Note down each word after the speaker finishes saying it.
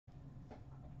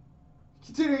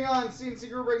Continuing on, CNC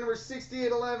Group break number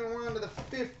 6811. We're on to the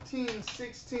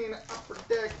 15-16 Upper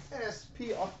Deck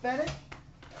SP Authentic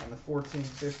and the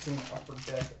 14-15 Upper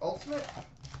Deck Ultimate.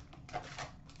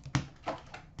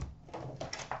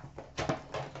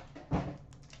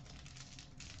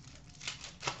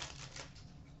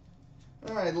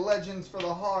 All right, Legends for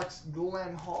the Hawks,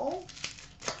 Glenn Hall.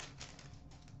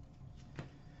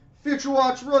 Future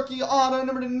Watch rookie auto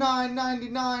number to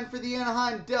 999 for the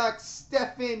Anaheim Ducks,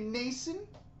 Stefan Nason.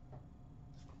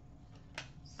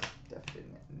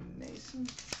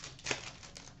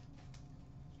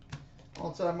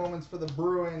 All-time moments for the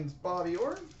Bruins, Bobby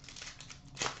Orr.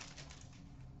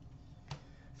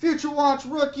 Future Watch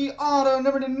rookie auto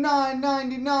number to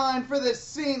 999 for the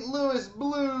St. Louis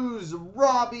Blues,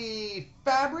 Robbie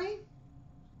Fabry.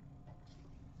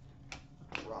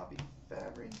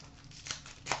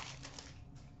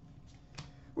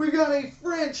 We've got a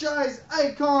Franchise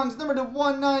Icons number to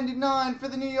 199 for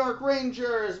the New York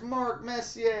Rangers, Mark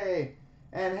Messier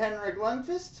and Henrik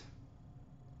Lundqvist.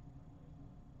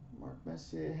 Mark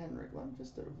Messier, Henrik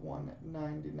Lundqvist out of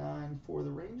 199 for the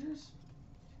Rangers.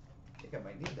 I think I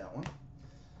might need that one.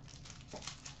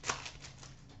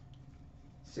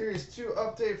 Series 2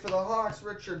 update for the Hawks,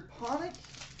 Richard Panik.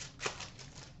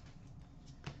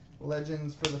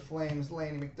 Legends for the Flames,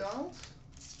 Laney McDonald.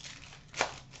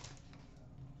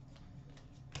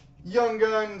 Young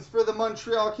Guns for the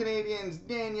Montreal Canadiens,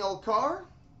 Daniel Carr.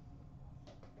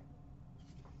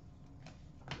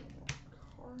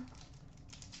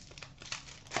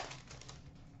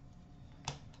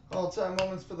 All-time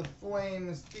moments for the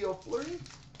Flames, Theo Fleury.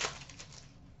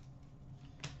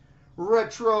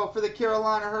 Retro for the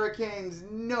Carolina Hurricanes,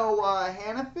 Noah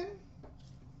Hannafin.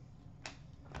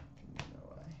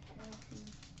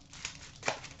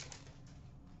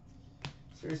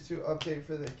 Series 2 update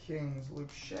for the Kings,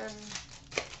 Luke Shen.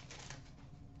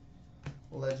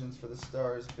 Legends for the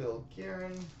Stars, Bill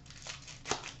Guerin.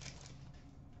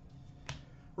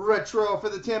 Retro for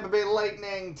the Tampa Bay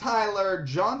Lightning, Tyler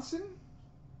Johnson.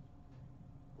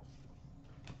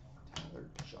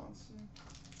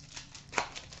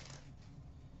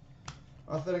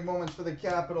 Authentic moments for the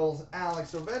Capitals,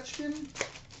 Alex Ovechkin.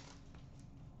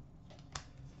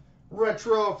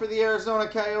 Retro for the Arizona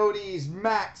Coyotes,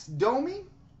 Max Domi.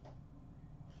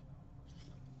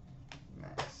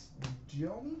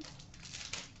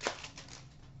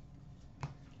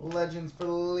 Legends for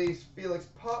the Leafs, Felix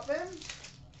Potvin.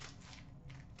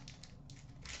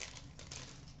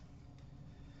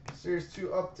 Series 2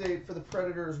 update for the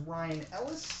Predators, Ryan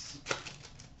Ellis.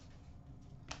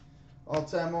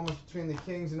 All-time moments between the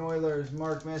Kings and Oilers,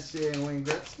 Mark Messier and Wayne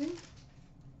Gretzky.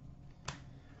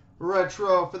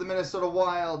 Retro for the Minnesota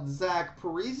Wild, Zach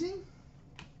Parise.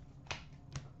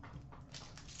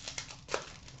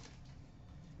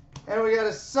 And we got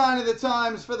a sign of the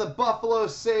times for the Buffalo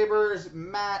Sabres,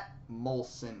 Matt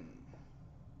Molson.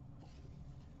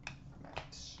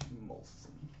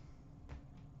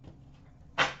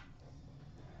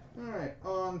 All right,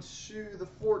 on to the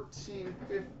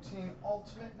 14-15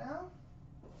 Ultimate now.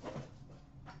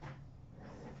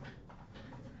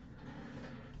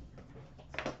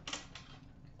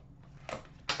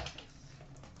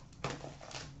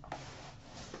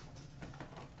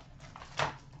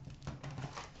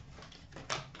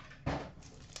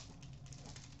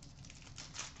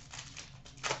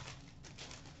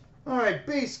 All right,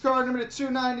 base card number to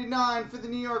 299 for the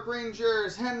New York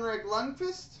Rangers, Henrik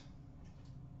Lundqvist.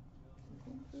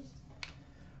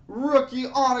 Rookie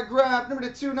autograph number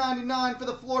to 299 for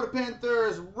the Florida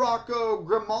Panthers, Rocco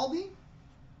Grimaldi.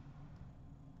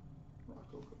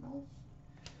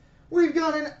 We've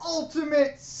got an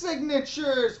ultimate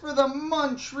signatures for the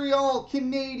Montreal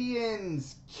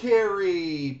Canadiens,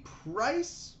 Carey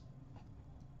Price.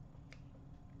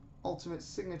 Ultimate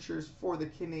signatures for the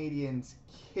Canadiens,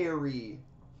 Carey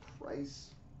Price.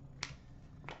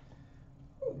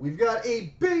 We've got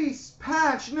a base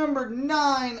patch number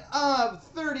 9 of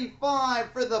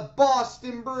 35 for the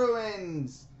Boston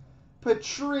Bruins,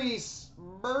 Patrice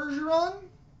Bergeron.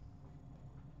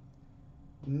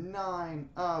 9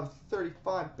 of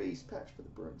 35 base patch for the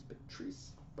Bruins,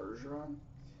 Patrice Bergeron.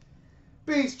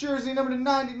 Base jersey number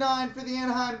 99 for the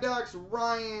Anaheim Ducks,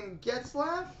 Ryan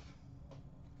Getzlaf.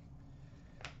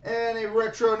 And a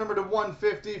retro number to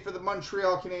 150 for the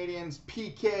Montreal Canadiens,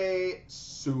 PK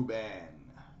Subban.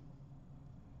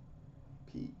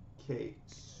 PK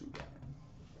Subban.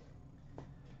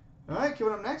 All right,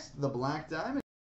 coming up next, the Black Diamond.